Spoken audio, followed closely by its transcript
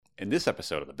In this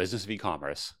episode of the Business of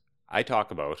E-commerce, I talk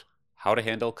about how to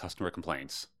handle customer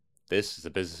complaints. This is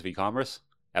the Business of E-commerce,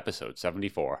 episode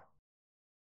 74.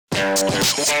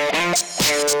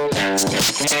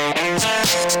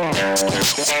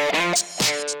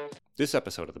 This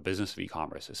episode of the Business of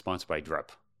E-commerce is sponsored by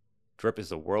Drip. Drip is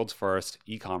the world's first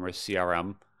e-commerce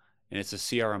CRM, and it's a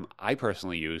CRM I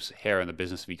personally use here in the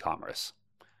Business of E-commerce.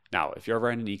 Now, if you're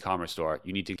ever in an e-commerce store,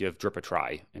 you need to give Drip a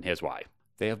try, and here's why.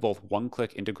 They have both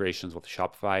one-click integrations with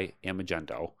Shopify and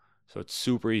Magento, so it's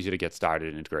super easy to get started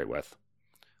and integrate with.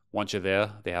 Once you're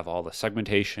there, they have all the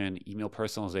segmentation, email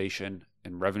personalization,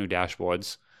 and revenue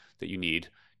dashboards that you need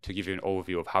to give you an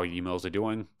overview of how your emails are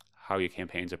doing, how your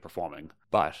campaigns are performing.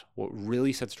 But what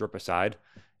really sets Drip aside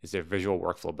is their visual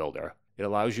workflow builder. It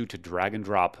allows you to drag and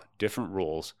drop different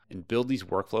rules and build these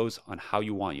workflows on how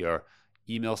you want your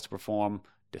emails to perform,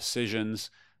 decisions.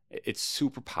 It's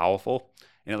super powerful,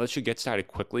 and it lets you get started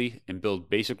quickly and build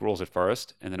basic rules at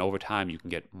first, and then over time you can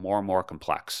get more and more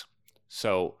complex.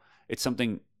 So it's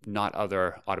something not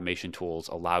other automation tools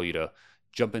allow you to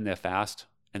jump in there fast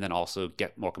and then also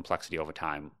get more complexity over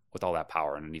time with all that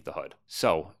power underneath the hood.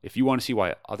 So if you want to see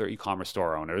why other e-commerce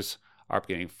store owners are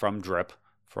upgrading from Drip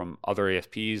from other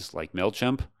ASPs like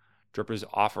MailChimp, Drip is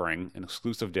offering an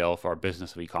exclusive deal for our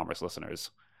Business of E-commerce listeners.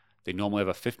 They normally have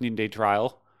a 15-day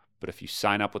trial, but if you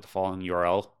sign up with the following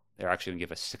URL, they're actually going to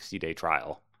give a 60-day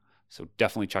trial. So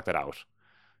definitely check that out.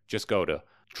 Just go to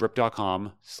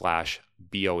drip.com/BOE.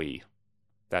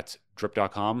 That's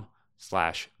drip.com/BOE,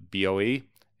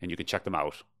 and you can check them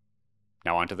out.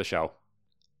 Now on to the show.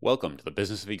 Welcome to the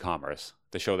Business of E-commerce,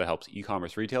 the show that helps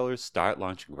e-commerce retailers start,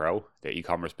 launch, and grow their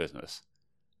e-commerce business.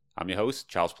 I'm your host,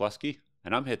 Charles Plesky,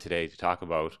 and I'm here today to talk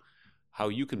about how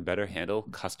you can better handle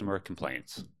customer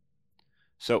complaints.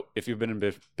 So if you've been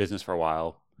in business for a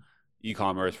while,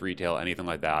 e-commerce, retail, anything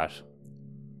like that,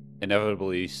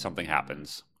 inevitably something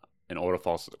happens. An order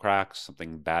falls through the cracks,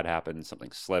 something bad happens,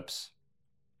 something slips,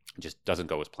 it just doesn't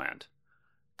go as planned.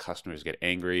 Customers get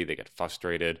angry, they get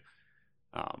frustrated.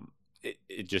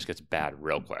 It just gets bad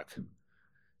real quick.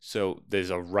 So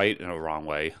there's a right and a wrong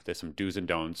way. There's some do's and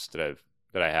don'ts that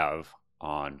I have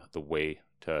on the way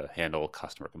to handle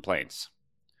customer complaints.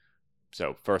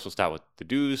 So first we'll start with the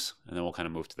do's, and then we'll kind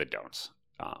of move to the don'ts.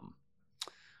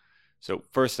 So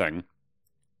first thing,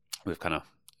 we have kind of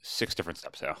 6 different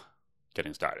steps here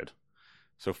getting started.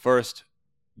 So first,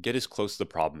 get as close to the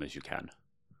problem as you can.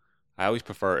 I always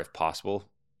prefer, if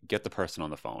possible, get the person on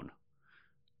the phone.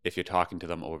 If you're talking to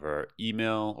them over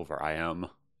email, over IM,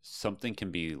 something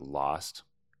can be lost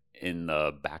in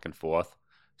the back and forth.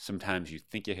 Sometimes you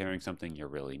think you're hearing something, you're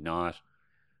really not.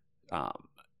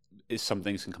 Some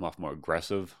things can come off more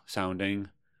aggressive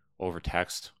sounding over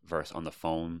text versus on the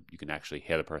phone. You can actually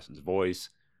hear the person's voice,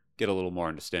 get a little more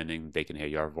understanding. They can hear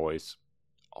your voice.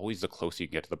 Always the closer you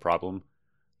get to the problem,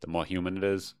 the more human it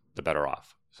is, the better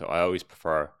off. So I always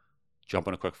prefer jump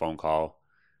on a quick phone call.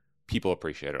 People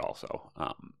appreciate it also.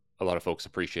 A lot of folks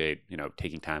appreciate,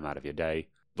 taking time out of your day.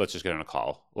 Let's just get on a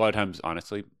call. A lot of times,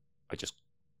 honestly,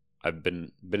 I've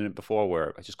been in it before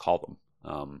where I just call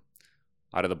them.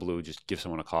 Out of the blue, just give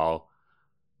someone a call.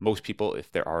 Most people,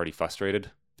 if they're already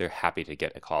frustrated, they're happy to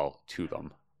get a call to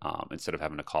them instead of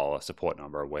having to call a support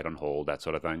number, wait on hold, that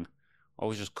sort of thing.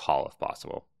 Always just call if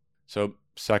possible. So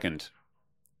second,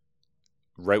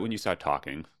 right when you start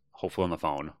talking, hopefully on the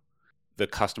phone, the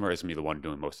customer isn't going to be the one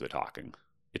doing most of the talking.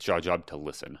 It's your job to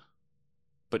listen.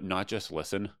 But not just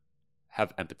listen,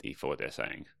 have empathy for what they're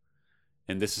saying.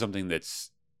 And this is something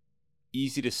that's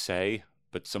easy to say,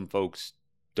 but some folks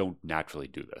don't naturally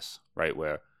do this, right?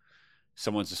 Where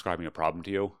someone's describing a problem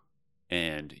to you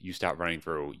and you start running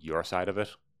through your side of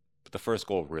it. But the first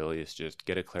goal really is just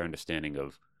get a clear understanding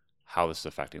of how this is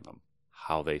affecting them,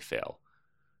 how they fail.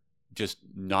 It's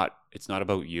not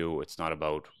about you. It's not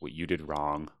about what you did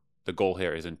wrong. The goal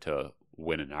here isn't to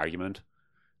win an argument.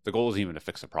 The goal isn't even to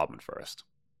fix the problem first.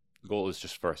 The goal is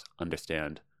just first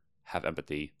understand, have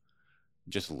empathy,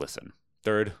 just listen.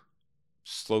 Third,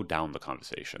 slow down the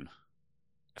conversation.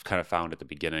 I've kind of found at the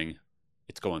beginning,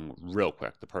 it's going real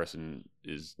quick. The person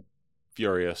is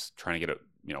furious, trying to get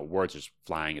words just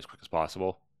flying as quick as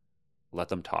possible. Let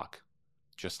them talk.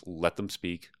 Just let them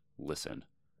speak. Listen.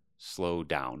 Slow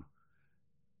down.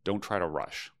 Don't try to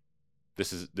rush.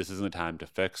 This isn't the time to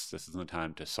fix. This isn't the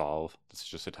time to solve. This is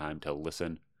just a time to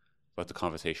listen. Let the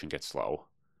conversation get slow.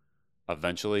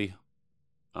 Eventually,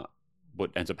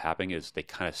 what ends up happening is they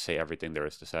kind of say everything there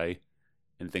is to say,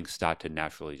 and things start to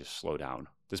naturally just slow down.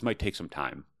 This might take some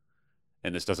time,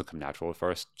 and this doesn't come natural at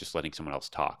first, just letting someone else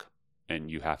talk.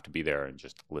 And you have to be there and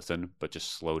just listen, but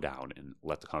just slow down and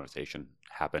let the conversation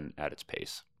happen at its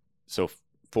pace. So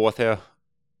fourth here,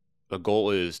 The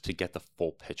goal is to get the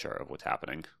full picture of what's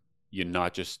happening. You're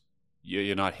not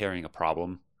hearing a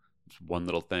problem, just one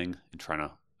little thing, and trying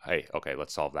to, hey, okay,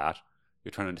 let's solve that.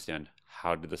 You're trying to understand,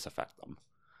 how did this affect them?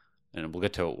 And we'll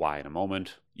get to why in a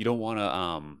moment. You don't want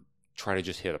to try to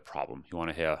just hear the problem. You want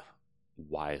to hear,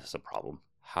 why is this a problem?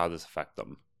 How does this affect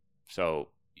them? So,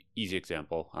 easy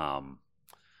example.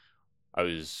 I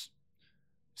was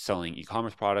selling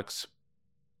e-commerce products.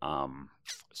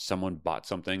 Someone bought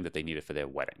something that they needed for their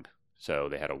wedding. So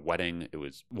they had a wedding.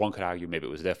 One could argue maybe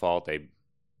it was their fault. They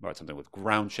bought something with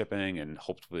ground shipping and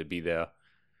hoped it would be there.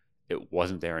 It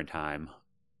wasn't there in time.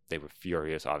 They were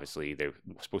furious, obviously. They were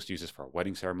supposed to use this for a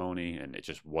wedding ceremony, and it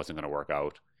just wasn't going to work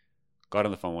out. Got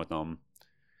on the phone with them.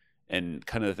 And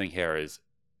kind of the thing here is,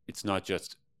 it's not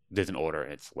just there's an order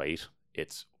and it's late.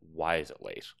 It's, why is it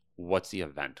late? What's the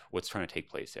event? What's trying to take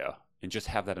place here? And just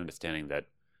have that understanding that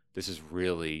this is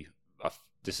really,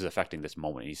 this is affecting this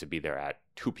moment. It needs to be there at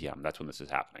 2 p.m. That's when this is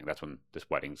happening. That's when this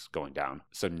wedding's going down.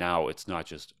 So now it's not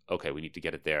just, okay, we need to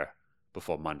get it there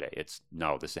before Monday. It's,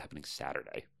 no, this is happening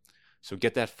Saturday. So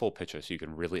get that full picture so you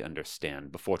can really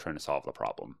understand before trying to solve the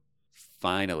problem.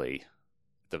 Finally,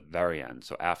 at the very end,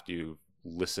 so after you've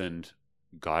listened,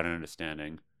 got an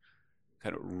understanding,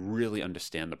 kind of really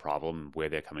understand the problem, where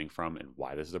they're coming from, and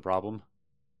why this is a problem,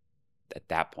 at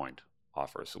that point,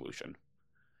 offer a solution.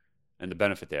 And the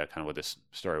benefit there, kind of with this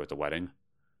story with the wedding,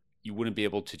 you wouldn't be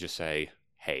able to just say,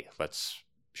 hey, let's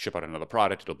ship out another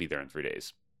product. It'll be there in 3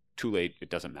 days. Too late.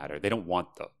 It doesn't matter. They don't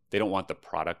want the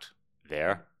product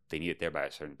there. They need it there by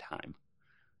a certain time.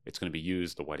 It's going to be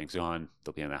used. The wedding's on.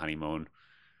 They'll be on the honeymoon.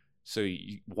 So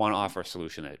you want to offer a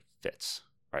solution that fits,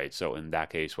 right? So in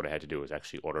that case, what I had to do was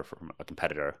actually order from a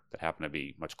competitor that happened to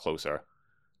be much closer,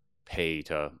 pay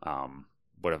to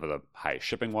whatever the highest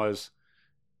shipping was.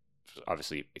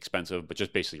 Obviously expensive, but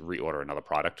just basically reorder another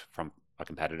product from a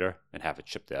competitor and have it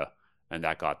shipped there. And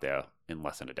that got there in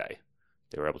less than a day.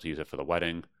 They were able to use it for the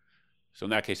wedding. So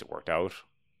in that case, it worked out.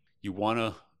 You want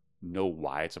to know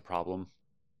why it's a problem.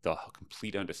 The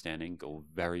complete understanding, go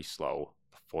very slow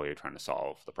before you're trying to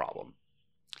solve the problem.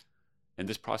 And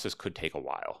this process could take a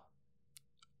while.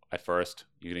 At first,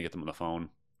 you're going to get them on the phone.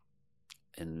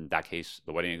 In that case,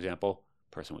 the wedding example,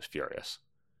 person was furious.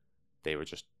 They were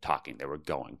just talking. They were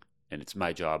going. And it's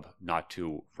my job not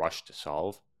to rush to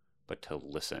solve, but to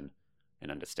listen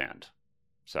and understand.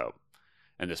 So,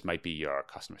 and this might be your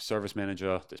customer service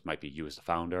manager. This might be you as the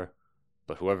founder.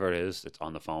 But whoever it is that's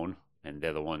on the phone and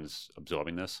they're the ones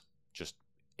absorbing this,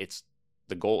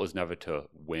 the goal is never to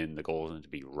win. The goal isn't to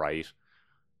be right.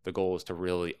 The goal is to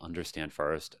really understand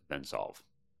first, then solve.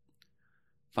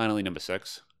 Finally, number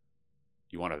 6,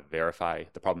 you want to verify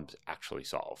the problem is actually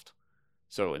solved.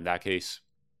 So in that case,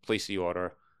 place the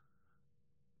order.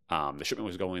 The shipment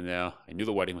was going there. I knew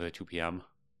the wedding was at 2 p.m.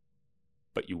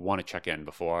 But you want to check in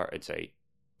before and say,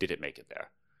 did it make it there?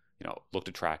 Looked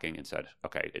at tracking and said,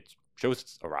 okay, it shows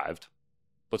it's arrived.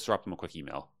 Let's drop them a quick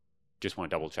email. Just want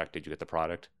to double check, did you get the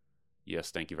product?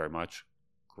 Yes, thank you very much.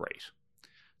 Great.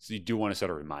 So you do want to set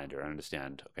a reminder and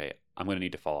understand, okay, I'm going to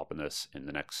need to follow up on this in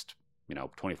the next,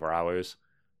 24 hours.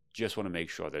 Just want to make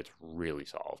sure that it's really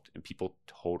solved. And people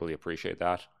totally appreciate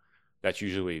that. That's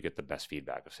usually where you get the best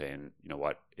feedback of saying, you know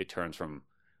what, it turns from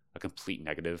a complete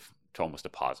negative to almost a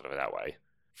positive that way.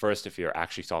 First, if you're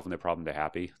actually solving their problem, they're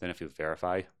happy. Then if you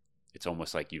verify, it's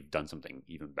almost like you've done something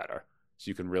even better. So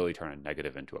you can really turn a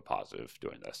negative into a positive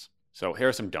doing this. So here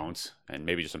are some don'ts and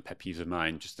maybe just some pet peeves of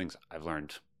mine, just things I've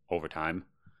learned over time.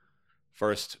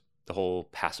 First, the whole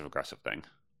passive aggressive thing.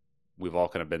 We've all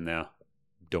kind of been there.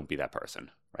 Don't be that person,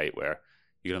 right? Where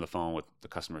you get on the phone with the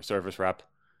customer service rep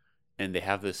and they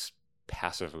have this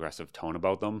passive aggressive tone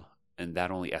about them, and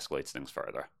that only escalates things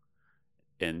further.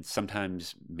 And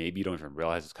sometimes maybe you don't even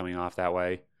realize it's coming off that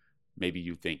way. Maybe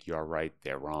you think you're right,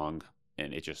 they're wrong,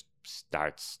 and it just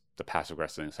the passive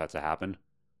aggressive thing starts to happen.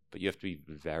 But you have to be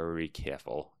very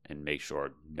careful and make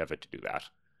sure never to do that.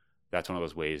 That's one of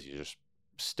those ways you're just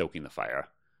stoking the fire.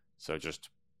 So just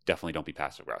definitely don't be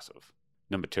passive aggressive.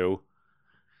 Number 2,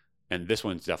 and this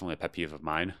one's definitely a pet peeve of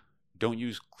mine, don't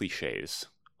use cliches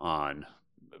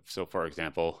so for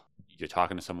example, you're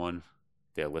talking to someone,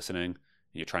 they're listening, and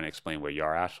you're trying to explain where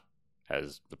you're at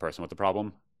as the person with the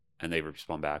problem, and they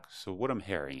respond back, so what I'm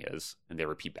hearing is, and they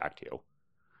repeat back to you.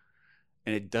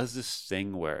 And it does this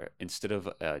thing where instead of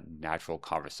a natural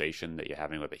conversation that you're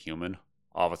having with a human,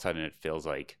 all of a sudden it feels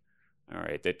like, all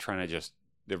right,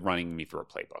 they're running me through a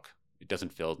playbook. It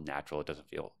doesn't feel natural. It doesn't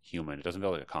feel human. It doesn't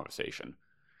feel like a conversation.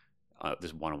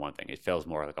 This one-on-one thing. It feels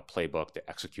more like a playbook. They're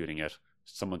executing it.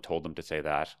 Someone told them to say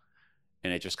that.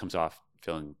 And it just comes off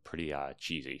feeling pretty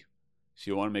cheesy.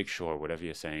 So you want to make sure whatever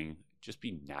you're saying, just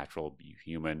be natural, be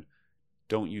human.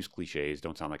 Don't use cliches.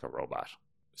 Don't sound like a robot.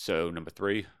 So number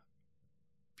 3,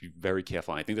 be very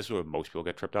careful. And I think this is where most people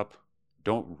get tripped up.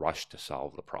 Don't rush to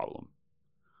solve the problem.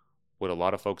 What a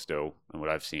lot of folks do, and what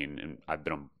I've seen, and I've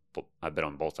been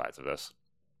on both sides of this.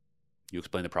 You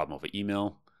explain the problem over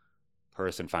email.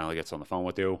 Person finally gets on the phone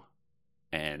with you,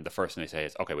 and the first thing they say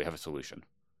is, "Okay, we have a solution."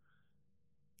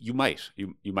 You might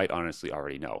honestly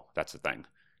already know. That's the thing.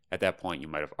 At that point, you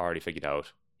might have already figured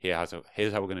out, here's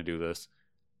how we're going to do this.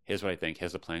 Here's what I think.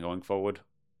 Here's the plan going forward.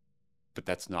 But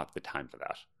that's not the time for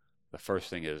that. The first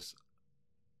thing is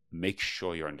make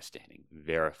sure you're understanding.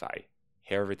 Verify.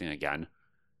 Hear everything again.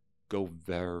 Go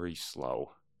very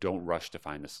slow. Don't rush to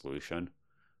find the solution.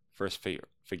 First,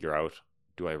 figure out,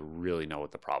 do I really know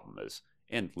what the problem is?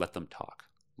 And let them talk.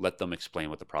 Let them explain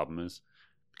what the problem is.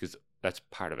 Because that's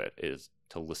part of it, is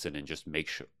to listen and just make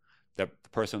sure that the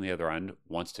person on the other end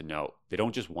wants to know. They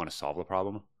don't just want to solve the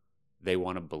problem. They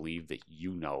want to believe that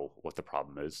you know what the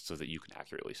problem is so that you can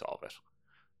accurately solve it.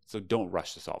 So don't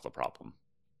rush to solve the problem.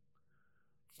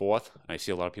 Fourth, and I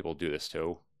see a lot of people do this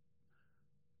too,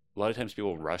 a lot of times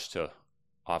people rush to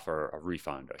offer a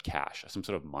refund or cash, some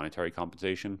sort of monetary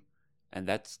compensation, and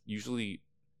that's usually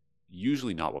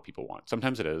not what people want.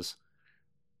 Sometimes it is,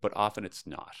 but often it's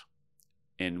not.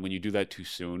 And when you do that too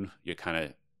soon,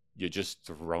 you're just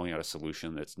throwing out a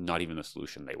solution that's not even the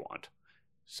solution they want.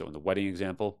 So in the wedding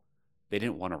example, they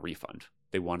didn't want a refund.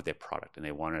 They wanted their product, and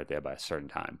they wanted it there by a certain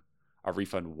time. A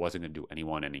refund wasn't going to do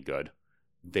anyone any good.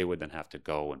 They would then have to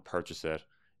go and purchase it,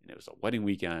 and it was a wedding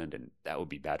weekend, and that would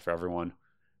be bad for everyone.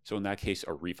 So in that case,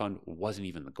 a refund wasn't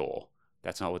even the goal.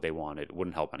 That's not what they wanted. It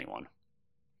wouldn't help anyone.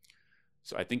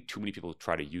 So I think too many people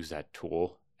try to use that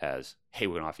tool as, hey,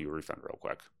 we're going to offer you a refund real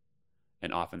quick.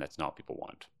 And often that's not what people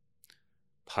want.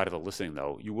 Part of the listening,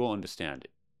 though, you will understand,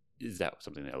 is that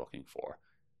something they're looking for?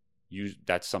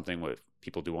 That's something what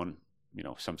people do on,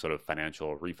 some sort of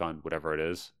financial refund, whatever it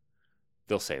is,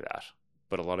 they'll say that.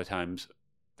 But a lot of times,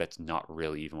 that's not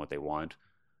really even what they want.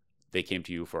 They came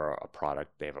to you for a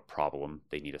product, they have a problem,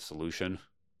 they need a solution.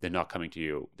 They're not coming to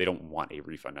you, they don't want a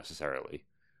refund necessarily.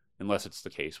 Unless it's the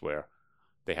case where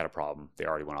they had a problem, they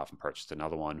already went off and purchased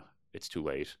another one, it's too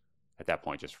late. At that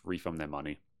point, just refund their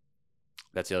money.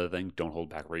 That's the other thing, don't hold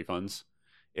back refunds.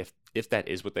 If that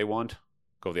is what they want,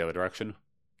 go the other direction,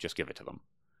 just give it to them.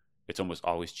 It's almost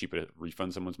always cheaper to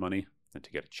refund someone's money than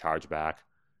to get a charge back,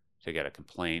 to get a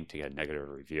complaint, to get a negative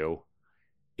review.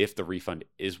 If the refund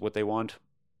is what they want,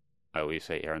 I always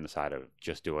say err on the side of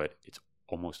just do it. It's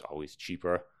almost always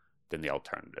cheaper than the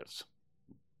alternatives,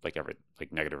 like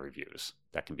negative reviews.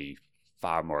 That can be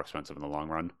far more expensive in the long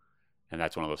run. And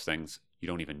that's one of those things you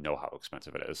don't even know how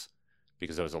expensive it is,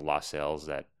 because those are lost sales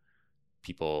that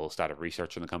people started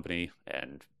researching the company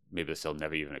and maybe the sale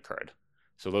never even occurred.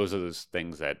 So those are those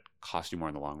things that cost you more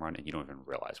in the long run and you don't even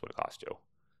realize what it cost you.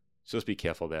 So just be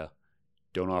careful there.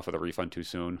 Don't offer the refund too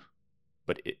soon.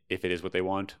 But if it is what they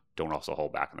want, don't also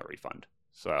hold back on the refund.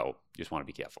 So you just want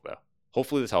to be careful there.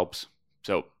 Hopefully this helps.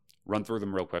 So run through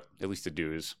them real quick, at least the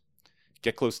do's.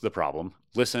 Get close to the problem.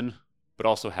 Listen, but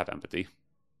also have empathy.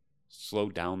 Slow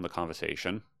down the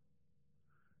conversation.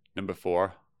 Number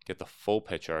 4, get the full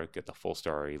picture, get the full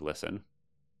story, listen.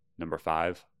 Number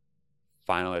 5,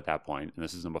 finally at that point, and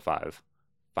this is number 5,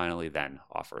 finally then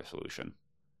offer a solution.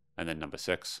 And then number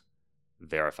 6,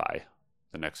 verify.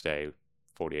 The next day,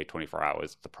 48, 24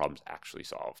 hours, the problem's actually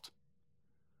solved.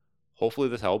 Hopefully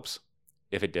this helps.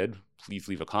 If it did, please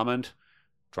leave a comment,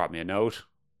 drop me a note.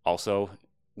 Also,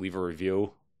 leave a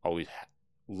review. Always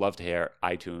love to hear.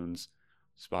 iTunes,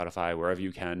 Spotify, wherever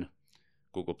you can,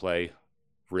 Google Play.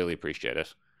 Really appreciate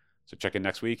it. So check in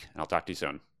next week, and I'll talk to you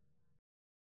soon.